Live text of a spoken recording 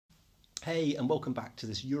Hey, and welcome back to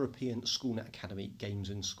this European Schoolnet Academy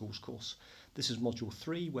Games in Schools course. This is module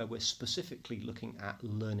 3, where we're specifically looking at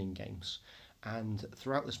learning games. And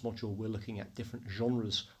throughout this module, we're looking at different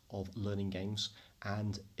genres of learning games.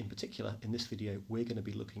 And in particular, in this video, we're going to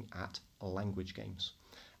be looking at language games.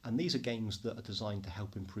 And these are games that are designed to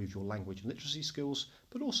help improve your language and literacy skills,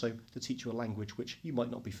 but also to teach you a language which you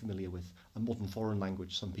might not be familiar with, a modern foreign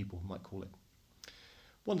language, some people might call it.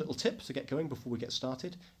 One little tip to get going before we get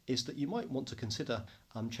started is that you might want to consider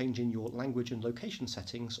changing your language and location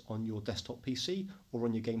settings on your desktop PC or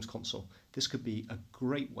on your games console. This could be a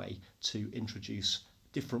great way to introduce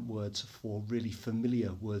different words for really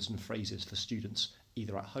familiar words and phrases for students,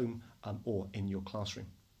 either at home or in your classroom.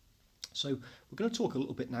 So we're going to talk a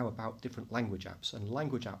little bit now about different language apps, and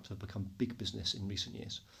language apps have become big business in recent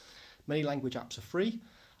years. Many language apps are free.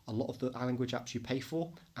 A lot of the language apps you pay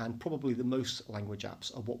for, and probably the most language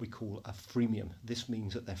apps are what we call a freemium. This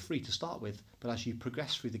means that they're free to start with, but as you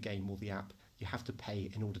progress through the game or the app, you have to pay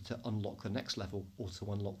in order to unlock the next level or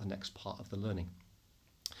to unlock the next part of the learning.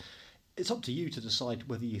 It's up to you to decide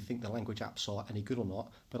whether you think the language apps are any good or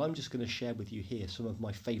not, but I'm just going to share with you here some of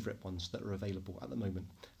my favourite ones that are available at the moment,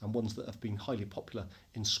 and ones that have been highly popular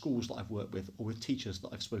in schools that I've worked with or with teachers that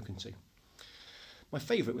I've spoken to. My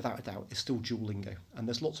favourite, without a doubt, is still Duolingo, and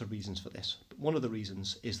there's lots of reasons for this. But one of the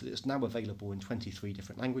reasons is that it's now available in 23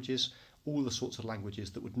 different languages, all the sorts of languages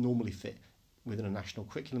that would normally fit within a national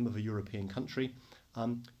curriculum of a European country,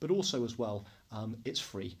 but also as well, it's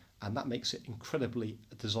free, and that makes it incredibly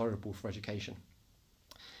desirable for education.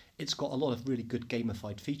 It's got a lot of really good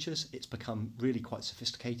gamified features. It's become really quite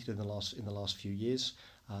sophisticated in the last few years.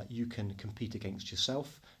 You can compete against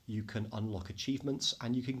yourself, you can unlock achievements,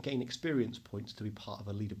 and you can gain experience points to be part of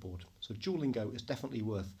a leaderboard. So Duolingo is definitely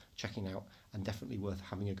worth checking out and definitely worth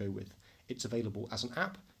having a go with. It's available as an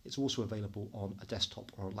app. It's also available on a desktop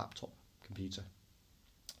or a laptop computer.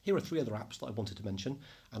 Here are 3 other apps that I wanted to mention,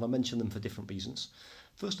 and I'll mention them for different reasons.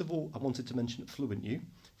 First of all, I wanted to mention FluentU.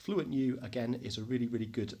 FluentU, again, is a really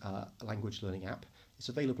good language learning app. It's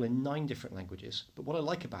available in 9 different languages, but what I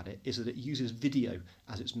like about it is that it uses video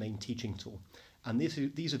as its main teaching tool. And these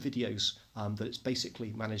are videos that it's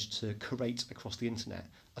basically managed to curate across the internet,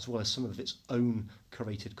 as well as some of its own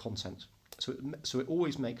curated content. So it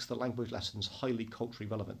always makes the language lessons highly culturally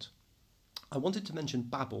relevant. I wanted to mention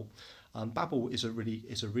Babbel. Babbel is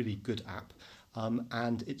a really good app,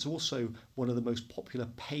 and it's also one of the most popular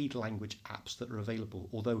paid language apps that are available,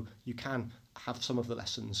 although you can have some of the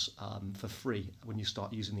lessons for free when you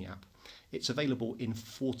start using the app. It's available in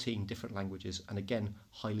 14 different languages, and again,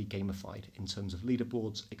 highly gamified in terms of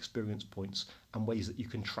leaderboards, experience points, and ways that you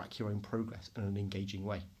can track your own progress in an engaging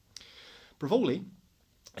way. Bravoli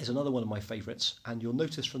is another one of my favourites, and you'll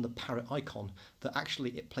notice from the parrot icon that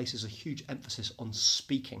actually it places a huge emphasis on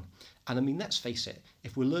speaking. And I mean, let's face it,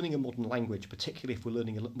 if we're learning a modern language, particularly if we're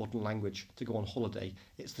learning a modern language to go on holiday,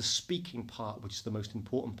 it's the speaking part which is the most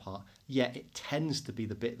important part, yet it tends to be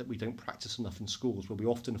the bit that we don't practice enough in schools, where we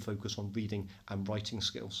often focus on reading and writing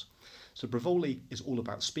skills. So Bravoli is all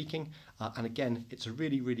about speaking, and again, it's a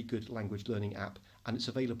really good language learning app, and it's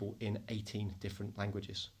available in 18 different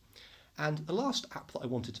languages. And the last app that I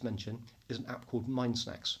wanted to mention is an app called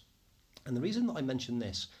MindSnacks. And the reason that I mention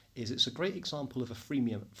this is it's a great example of a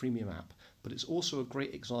freemium app, but it's also a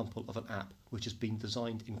great example of an app which has been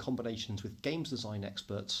designed in combinations with games design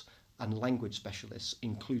experts and language specialists,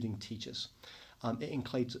 including teachers. It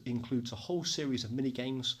includes a whole series of mini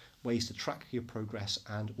games, ways to track your progress,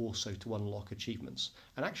 and also to unlock achievements.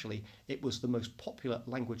 And actually, it was the most popular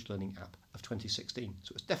language learning app of 2016.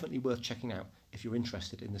 So it's definitely worth checking out if you're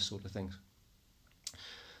interested in this sort of things.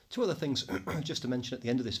 2 other things just to mention at the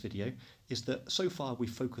end of this video is that so far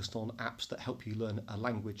we've focused on apps that help you learn a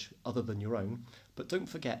language other than your own, but don't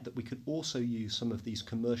forget that we could also use some of these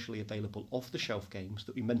commercially available off-the-shelf games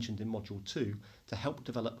that we mentioned in Module 2 to help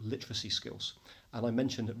develop literacy skills. And I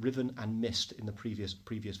mentioned Riven and Mist in the previous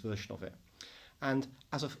version of it. And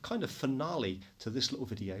as a kind of finale to this little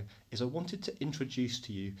video is I wanted to introduce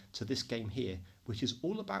to you to this game here, which is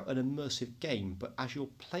all about an immersive game, but as you're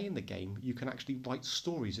playing the game, you can actually write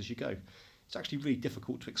stories as you go. It's actually really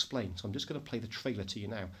difficult to explain, so I'm just going to play the trailer to you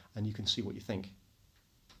now, and you can see what you think.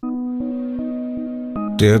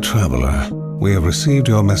 Dear traveller, we have received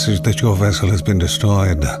your message that your vessel has been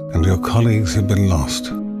destroyed and your colleagues have been lost.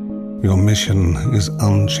 Your mission is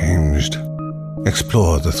unchanged.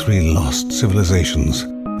 Explore the 3 lost civilizations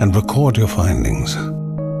and record your findings.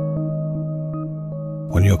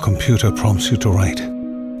 When your computer prompts you to write,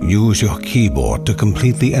 use your keyboard to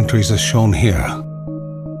complete the entries as shown here.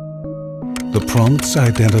 The prompts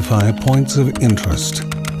identify points of interest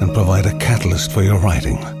and provide a catalyst for your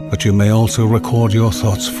writing. but you may also record your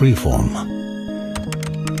thoughts freeform.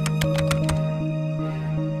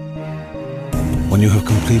 When you have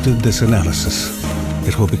completed this analysis,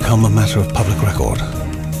 it will become a matter of public record,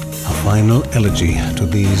 a final elegy to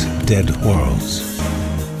these dead worlds.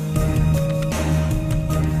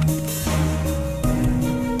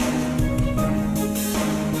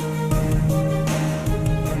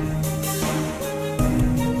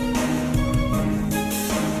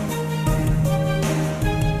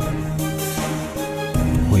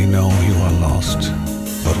 We know you are lost,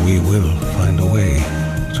 but we will find a way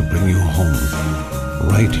to bring you home.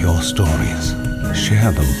 Write your stories,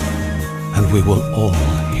 share them, and we will all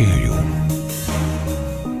hear you.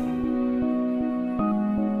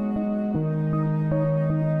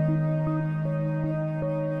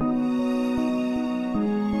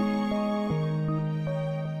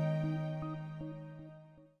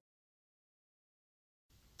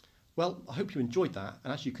 Well, I hope you enjoyed that,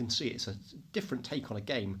 and as you can see, it's a different take on a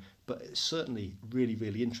game, but it's certainly really,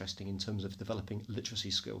 really interesting in terms of developing literacy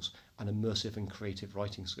skills and immersive and creative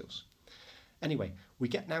writing skills. Anyway, we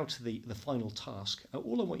get now to the final task.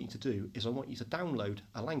 All I want you to do is I want you to download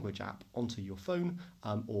a language app onto your phone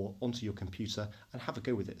or onto your computer and have a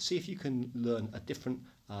go with it. See if you can learn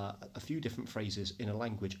a few different phrases in a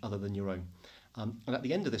language other than your own. And at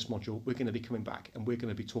the end of this module, we're going to be coming back and we're going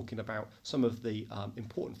to be talking about some of the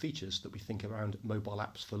important features that we think around mobile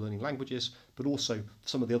apps for learning languages, but also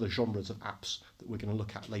some of the other genres of apps that we're going to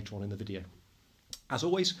look at later on in the video. As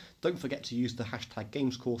always, don't forget to use the hashtag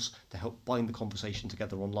GamesCourse to help bind the conversation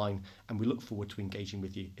together online, and we look forward to engaging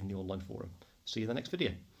with you in the online forum. See you in the next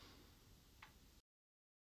video.